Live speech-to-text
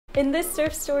In this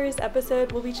Surf Stories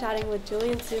episode, we'll be chatting with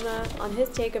Julian Summa on his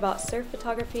take about surf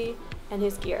photography and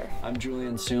his gear. I'm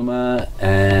Julian Summa,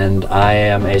 and I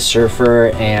am a surfer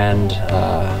and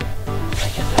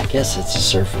I guess it's a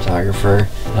surf photographer.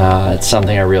 It's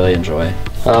something I really enjoy.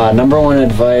 Number one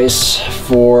advice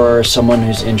for someone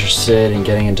who's interested in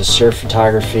getting into surf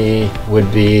photography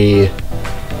would be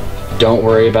don't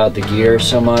worry about the gear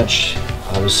so much.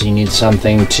 Obviously you need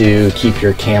something to keep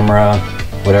your camera,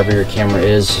 whatever your camera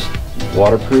is,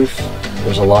 waterproof.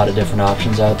 There's a lot of different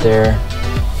options out there.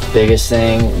 Biggest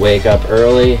thing, wake up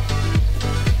early,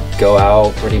 go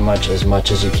out pretty much as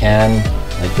you can.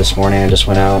 Like this morning I just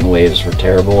went out and waves were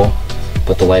terrible,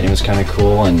 but the lighting was kind of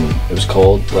cool and it was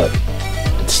cold, but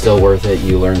it's still worth it.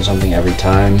 You learn something every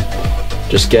time.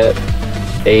 Just get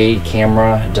a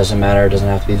camera, it doesn't matter, it doesn't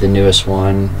have to be the newest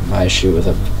one. I shoot with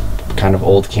a kind of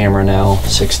old camera now,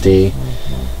 6D,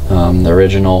 the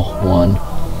original one,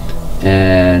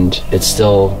 and I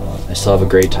still have a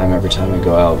great time every time I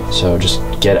go out. So just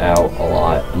get out a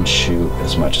lot and shoot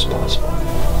as much as possible.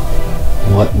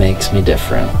 What makes me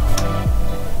different?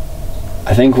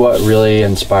 I think what really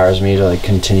inspires me to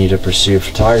continue to pursue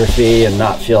photography and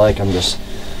not feel like I'm just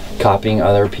copying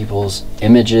other people's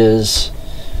images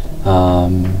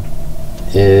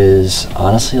is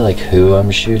honestly who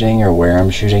I'm shooting or where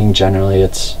I'm shooting. Generally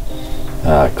it's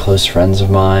close friends of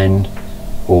mine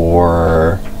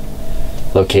or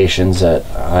locations that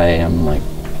I am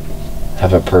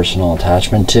have a personal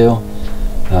attachment to.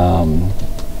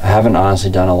 I haven't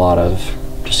honestly done a lot of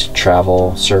just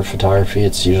travel surf photography.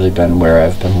 It's usually been where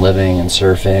I've been living and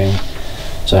surfing,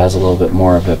 so it has a little bit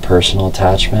more of a personal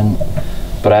attachment.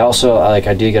 But I also I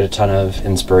do get a ton of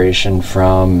inspiration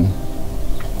from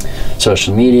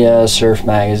social media, surf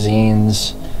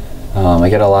magazines. I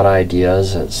get a lot of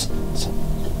ideas. It's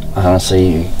honestly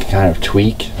you can kind of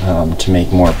tweak to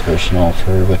make more personal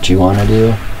for what you want to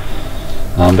do.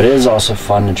 But it is also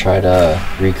fun to try to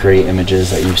recreate images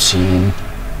that you've seen.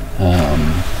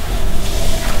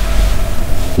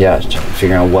 Yeah,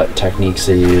 figuring out what techniques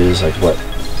they use, what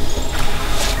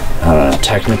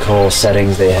technical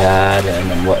settings they had, and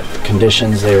then what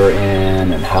conditions they were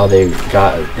in, and how they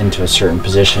got into a certain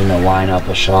position to line up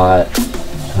a shot.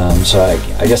 So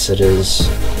I guess it is.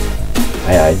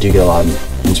 I do get a lot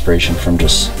of inspiration from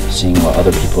just seeing what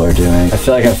other people are doing. I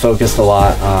feel like I've focused a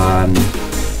lot on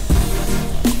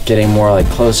getting more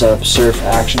close-up surf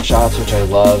action shots, which I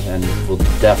love and will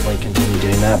definitely continue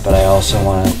doing that, but I also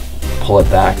want to pull it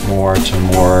back more to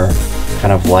more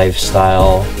kind of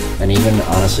lifestyle and even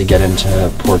honestly get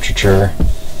into portraiture,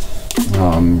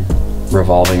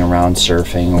 revolving around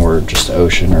surfing or just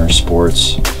ocean or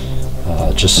sports.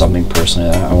 Just something personally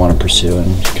that I want to pursue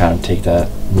and kind of take that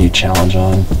new challenge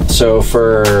on. So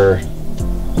for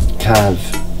kind of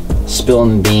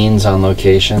spilling beans on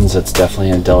locations, it's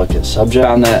definitely a delicate subject. I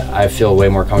found that I feel way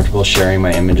more comfortable sharing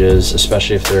my images,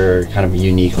 especially if they're kind of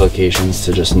unique locations,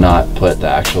 to just not put the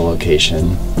actual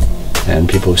location, and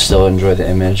people still enjoy the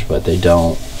image, but they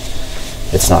don't,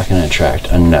 it's not going to attract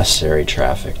unnecessary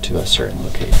traffic to a certain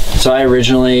location. So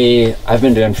I've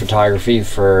been doing photography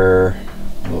for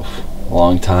a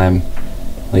long time,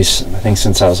 at least I think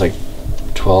since I was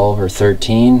 12 or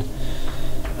 13.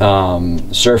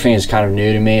 Surfing is kind of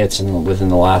new to me. It's within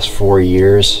the last 4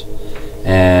 years,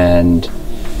 and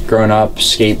growing up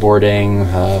skateboarding,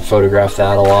 photographed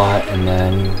that a lot, and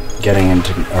then getting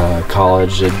into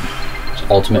college, did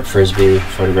ultimate frisbee,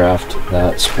 photographed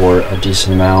that sport a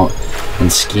decent amount, and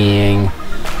skiing.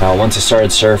 Once I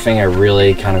started surfing, I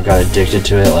really kind of got addicted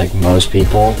to it, like most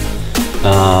people,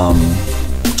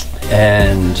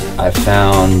 and I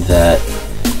found that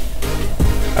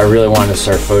I really wanted to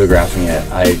start photographing it.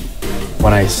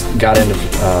 When I got into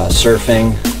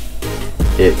surfing,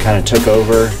 it kind of took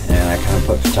over, and I kind of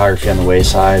put photography on the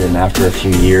wayside, and after a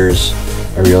few years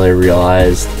I really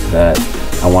realized that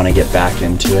I want to get back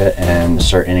into it and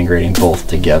start integrating both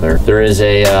together. There is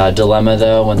a dilemma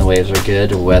though when the waves are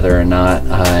good, whether or not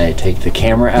I take the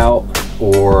camera out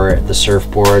or the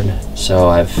surfboard. So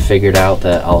I've figured out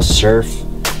that I'll surf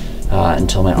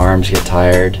until my arms get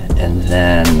tired, and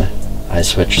then I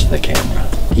switch to the camera.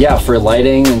 Yeah, for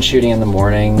lighting and shooting in the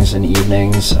mornings and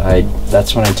evenings,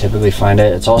 that's when I typically find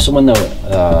it. It's also when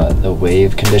the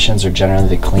wave conditions are generally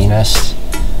the cleanest,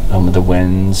 with the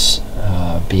winds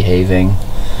behaving.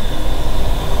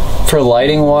 For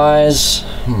lighting wise,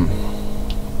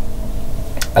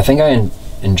 I think I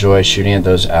enjoy shooting at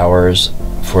those hours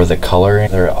for the coloring.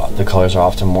 The colors are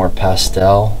often more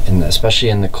pastel, especially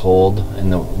in the cold, in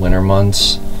the winter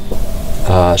months.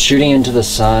 Shooting into the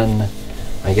sun,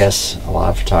 I guess a lot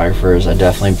of photographers, I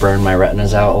definitely burn my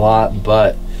retinas out a lot,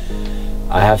 but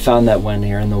I have found that when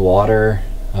you're in the water,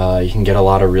 you can get a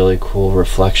lot of really cool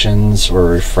reflections or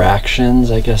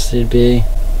refractions, I guess they'd be.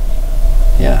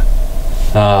 Yeah.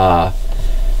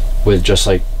 With just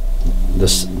like the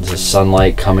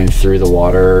sunlight coming through the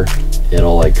water,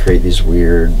 it'll like create these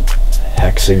weird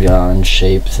hexagon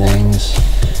shaped things,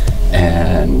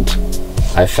 and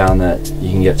I found that you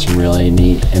can get some really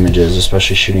neat images,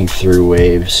 especially shooting through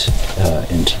waves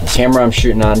into the camera I'm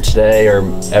shooting on today or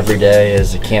every day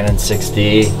is a Canon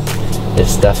 6D.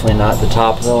 It's definitely not the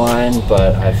top of the line,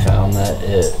 but I found that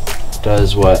it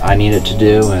does what I need it to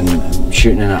do, and I'm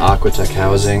shooting in an Aquatech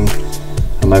housing.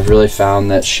 I've really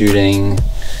found that shooting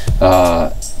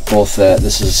both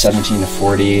this is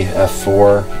 17-40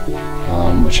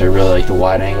 f4, which I really like the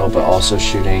wide angle, but also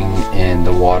shooting in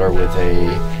the water with a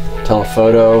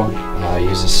telephoto,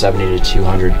 uses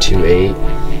 70-200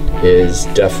 2.8 is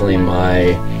definitely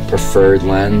my preferred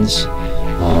lens.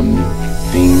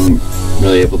 Being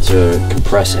really able to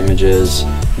compress images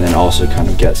and then also kind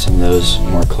of get some of those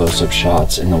more close-up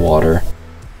shots in the water.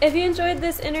 If you enjoyed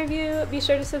this interview, be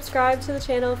sure to subscribe to the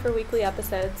channel for weekly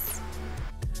episodes.